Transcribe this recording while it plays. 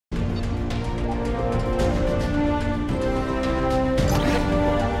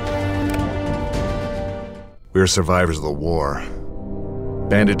We're survivors of the war.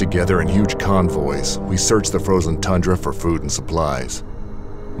 Banded together in huge convoys, we search the frozen tundra for food and supplies.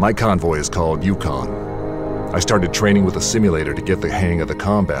 My convoy is called Yukon. I started training with a simulator to get the hang of the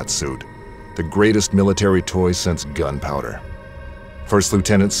combat suit, the greatest military toy since gunpowder. First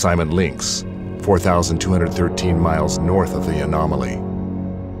Lieutenant Simon Lynx, 4,213 miles north of the Anomaly.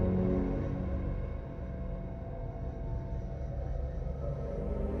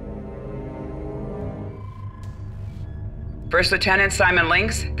 First Lieutenant Simon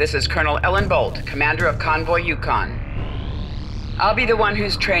Lynx, this is Colonel Ellen Bolt, Commander of Convoy Yukon. I'll be the one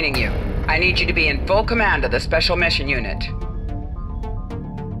who's training you. I need you to be in full command of the Special Mission Unit.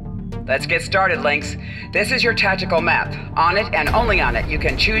 Let's get started, Lynx. This is your tactical map. On it, and only on it, you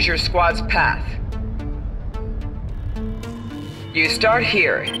can choose your squad's path. You start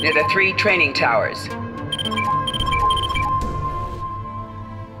here, near the 3 training towers.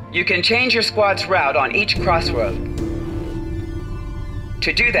 You can change your squad's route on each crossroad.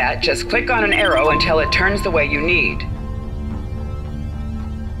 To do that, just click on an arrow until it turns the way you need.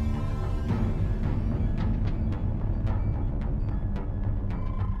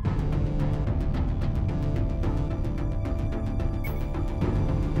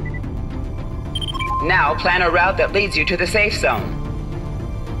 Now plan a route that leads you to the safe zone.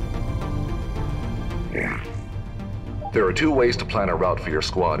 There are 2 ways to plan a route for your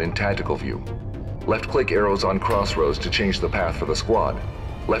squad in tactical view. Left-click arrows on crossroads to change the path for the squad.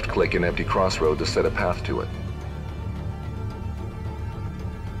 Left-click an empty crossroad to set a path to it.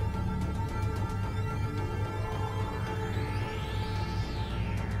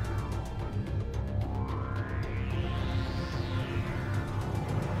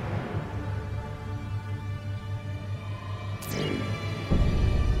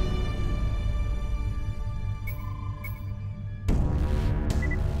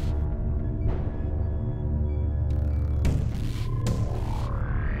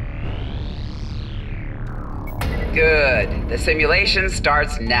 Good. The simulation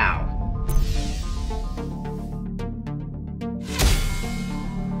starts now.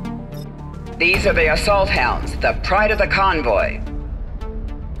 These are the assault hounds, the pride of the convoy.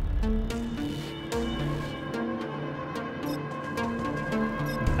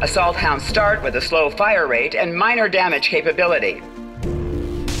 Assault hounds start with a slow fire rate and minor damage capability.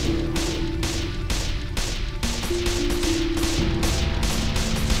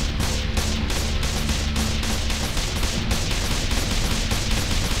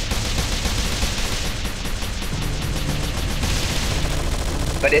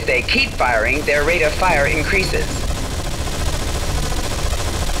 But if they keep firing, their rate of fire increases.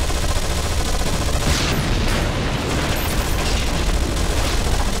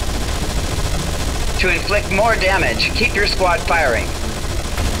 To inflict more damage, keep your squad firing.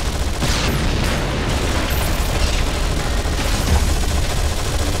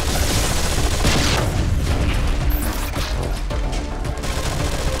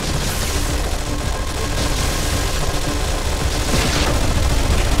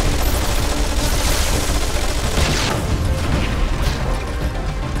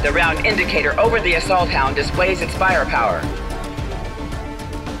 The round indicator over the assault hound displays its firepower.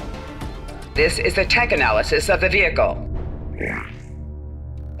 This is the tech analysis of the vehicle.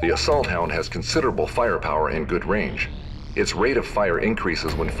 The assault hound has considerable firepower and good range. Its rate of fire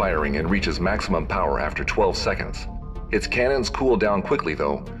increases when firing and reaches maximum power after 12 seconds. Its cannons cool down quickly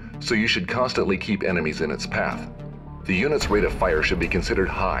though, so you should constantly keep enemies in its path. The unit's rate of fire should be considered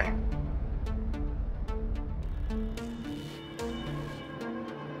high.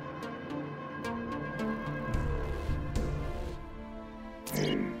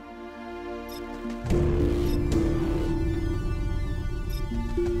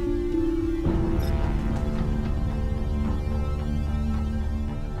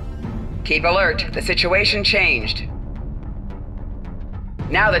 Keep alert, the situation changed.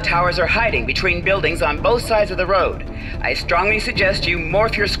 Now the towers are hiding between buildings on both sides of the road. I strongly suggest you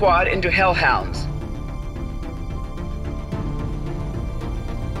morph your squad into hellhounds.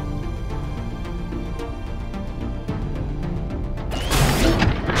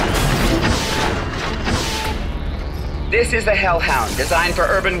 This is the Hellhound, designed for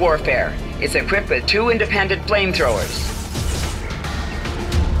urban warfare. It's equipped with 2 independent flamethrowers.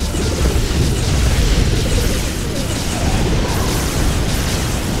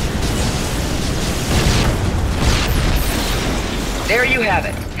 There you have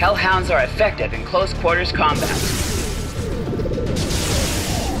it. Hellhounds are effective in close quarters combat.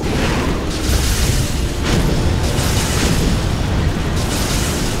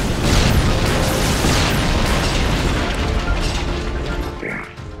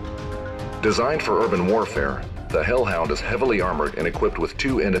 Designed for urban warfare, the Hellhound is heavily armored and equipped with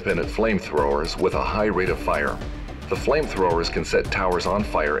 2 independent flamethrowers with a high rate of fire. The flamethrowers can set towers on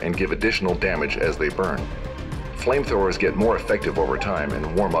fire and give additional damage as they burn. Flamethrowers get more effective over time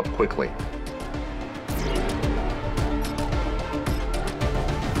and warm up quickly.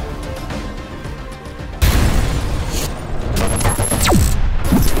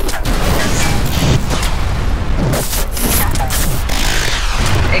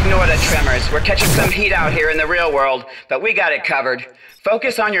 Ignore the tremors. We're catching some heat out here in the real world, but we got it covered.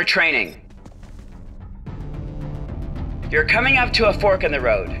 Focus on your training. You're coming up to a fork in the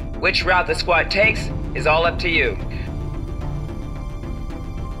road. Which route the squad takes is all up to you.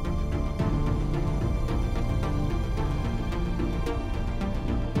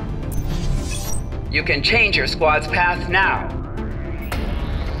 You can change your squad's path now.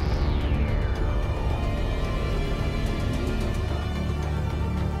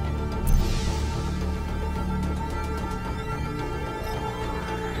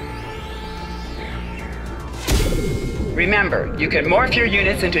 Remember, you can morph your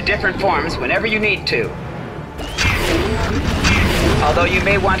units into different forms whenever you need to. Although you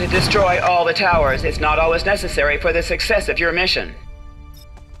may want to destroy all the towers, it's not always necessary for the success of your mission.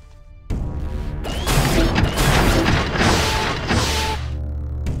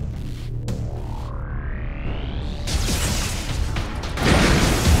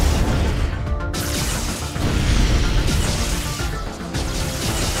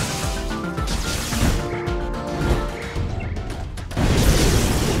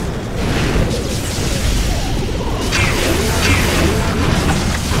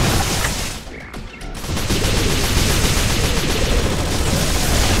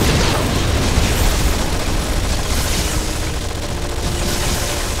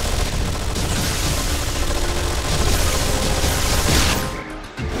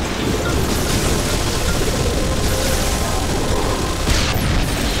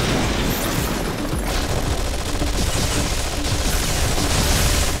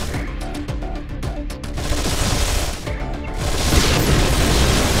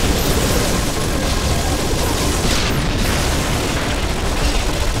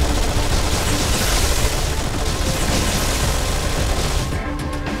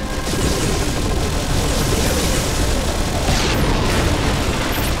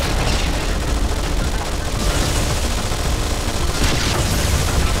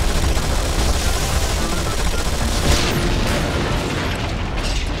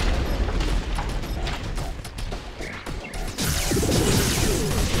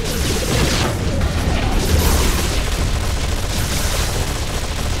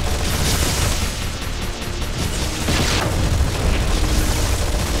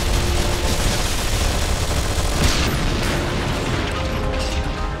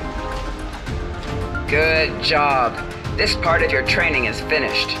 Good job. This part of your training is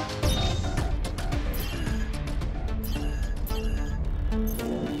finished.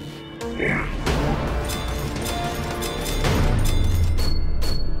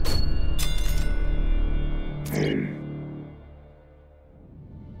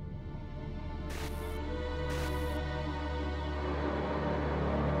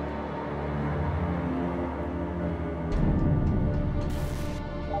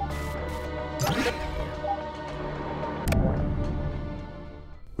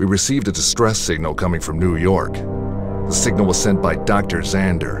 We received a distress signal coming from New York. The signal was sent by Dr.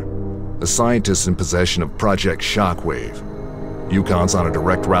 Xander, a scientist in possession of Project Shockwave. Yukon's on a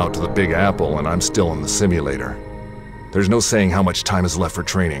direct route to the Big Apple, and I'm still in the simulator. There's no saying how much time is left for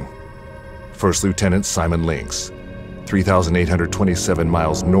training. First Lieutenant Simon Lynx, 3,827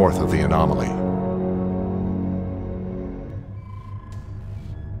 miles north of the Anomaly.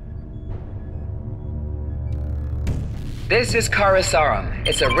 This is Karusarum.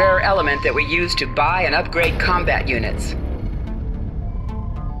 It's a rare element that we use to buy and upgrade combat units.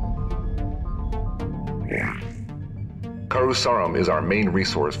 Karusarum is our main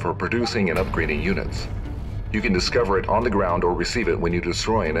resource for producing and upgrading units. You can discover it on the ground or receive it when you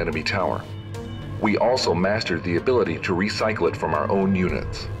destroy an enemy tower. We also mastered the ability to recycle it from our own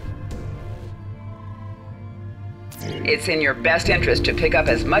units. It's in your best interest to pick up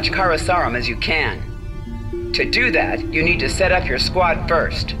as much Karusarum as you can. To do that, you need to set up your squad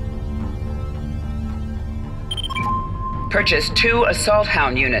first. Purchase 2 Assault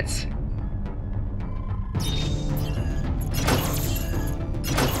Hound units.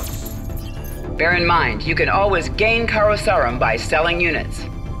 Bear in mind, you can always gain Karusarum by selling units.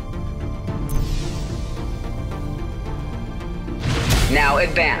 Now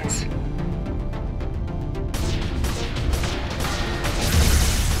advance.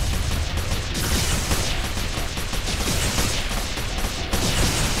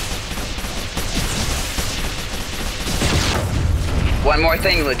 One more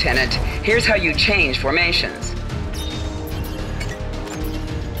thing, Lieutenant. Here's how you change formations.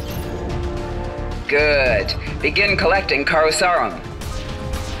 Good. Begin collecting Carosarum.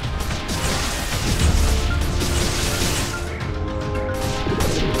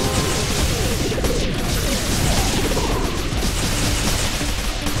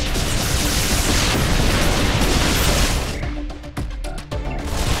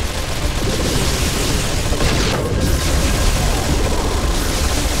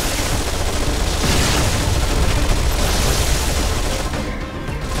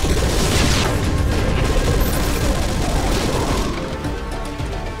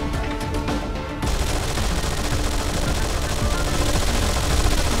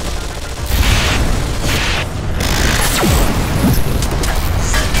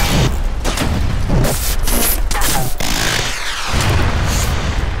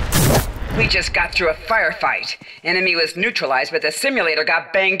 Just got through a firefight. Enemy was neutralized, but the simulator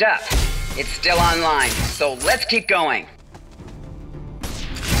got banged up. It's still online, so let's keep going.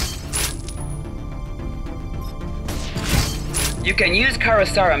 You can use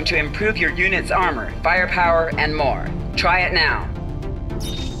Carosarum to improve your unit's armor, firepower, and more. Try it now.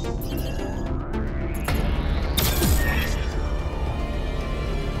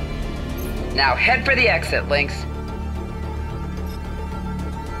 Now head for the exit, Lynx.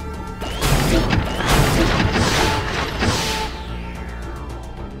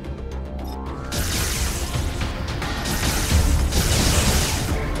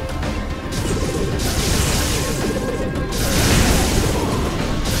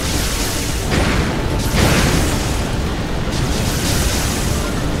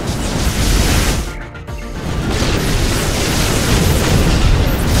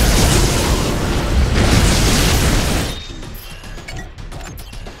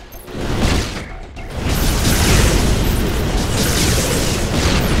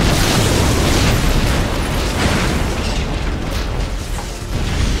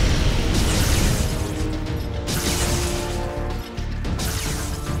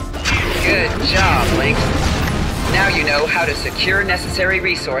 How to secure necessary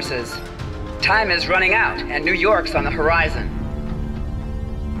resources. Time is running out, and New York's on the horizon.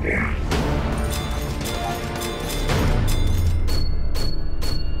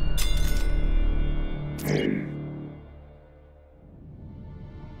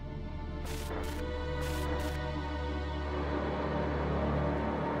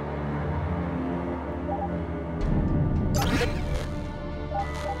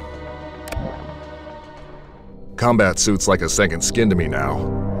 Combat suit's like a second skin to me now,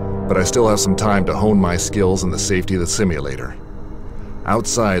 but I still have some time to hone my skills in the safety of the simulator.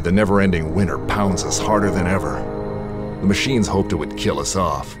 Outside, the never-ending winter pounds us harder than ever. The machines hoped it would kill us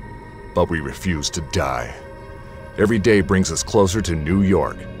off, but we refused to die. Every day brings us closer to New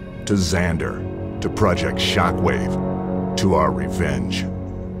York, to Xander, to Project Shockwave, to our revenge.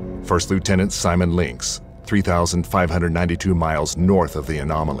 First Lieutenant Simon Lynx, 3,592 miles north of the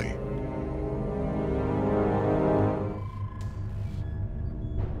Anomaly.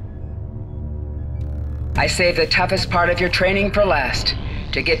 I saved the toughest part of your training for last.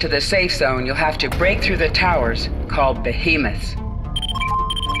 To get to the safe zone, you'll have to break through the towers, called behemoths.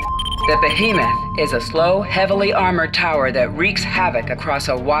 The behemoth is a slow, heavily armored tower that wreaks havoc across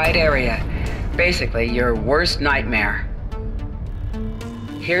a wide area. Basically, your worst nightmare.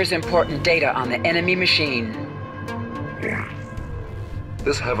 Here's important data on the enemy machine.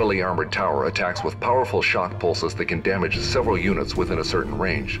 This heavily armored tower attacks with powerful shock pulses that can damage several units within a certain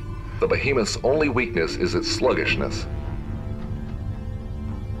range. The behemoth's only weakness is its sluggishness.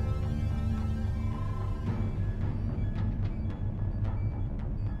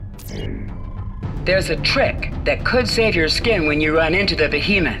 There's a trick that could save your skin when you run into the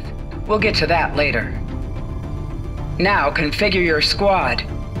behemoth. We'll get to that later. Now configure your squad.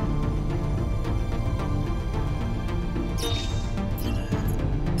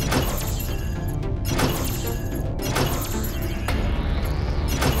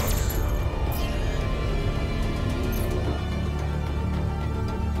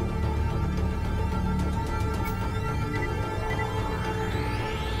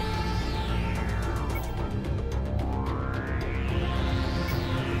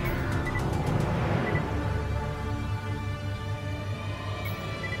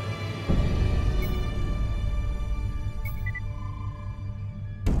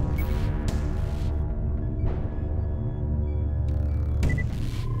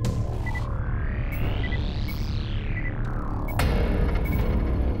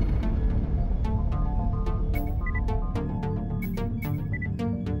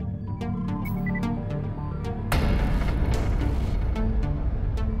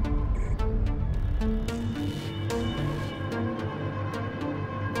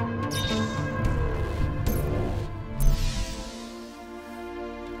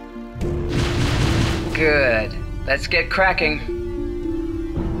 Let's get cracking.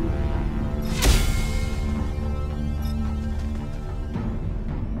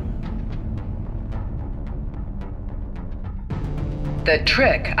 The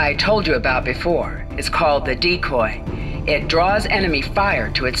trick I told you about before is called the decoy. It draws enemy fire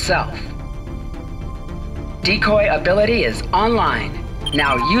to itself. Decoy ability is online.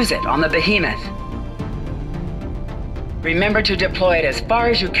 Now use it on the behemoth. Remember to deploy it as far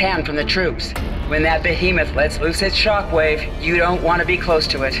as you can from the troops. When that behemoth lets loose its shockwave, you don't want to be close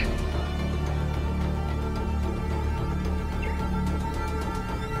to it.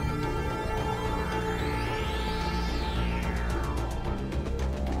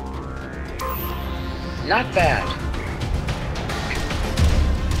 Not bad.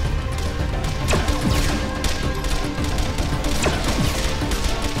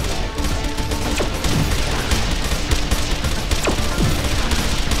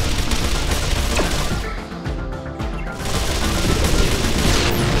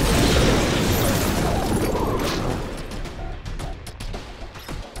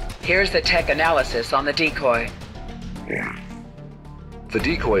 Here's the tech analysis on the decoy. The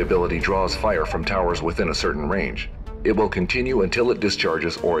decoy ability draws fire from towers within a certain range. It will continue until it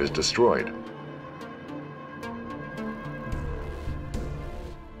discharges or is destroyed.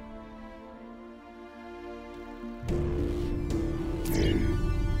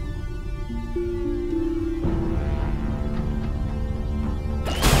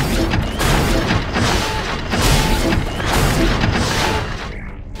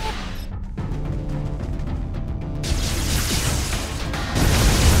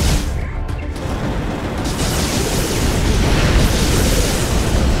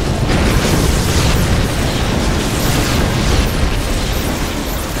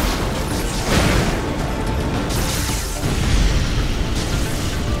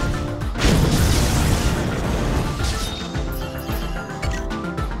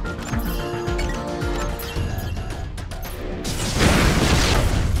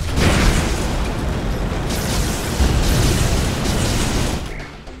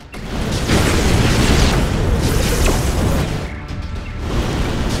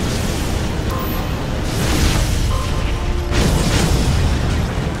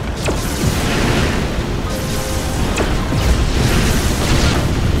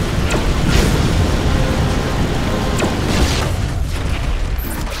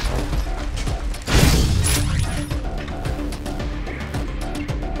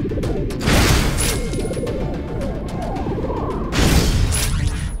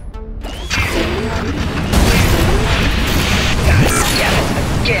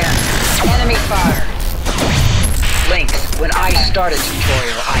 Started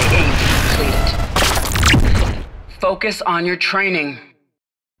tutorial, I aim to complete it. Focus on your training.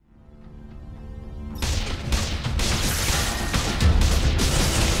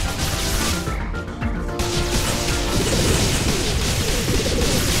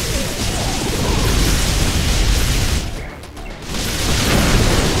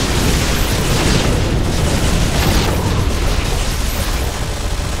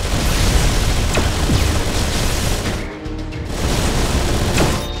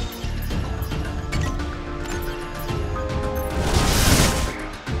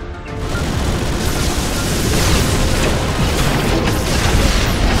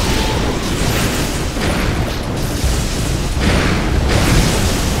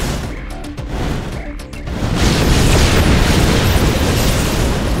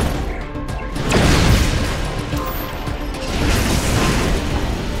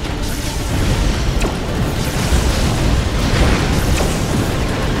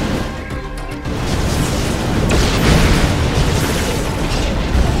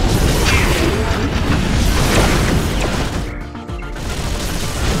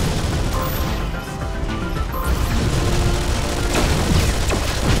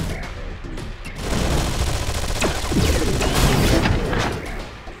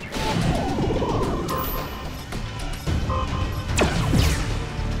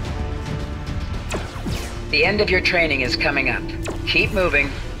 The end of your training is coming up. Keep moving.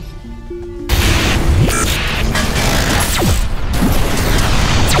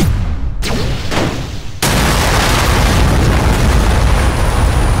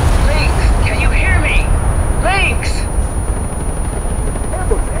 Lynx, can you hear me? Lynx!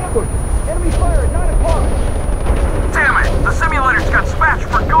 Ambush! Ambush! Enemy fire at 9 o'clock! Damn it! The simulator's got smashed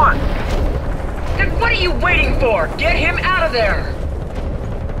for good! Then what are you waiting for? Get him out of there!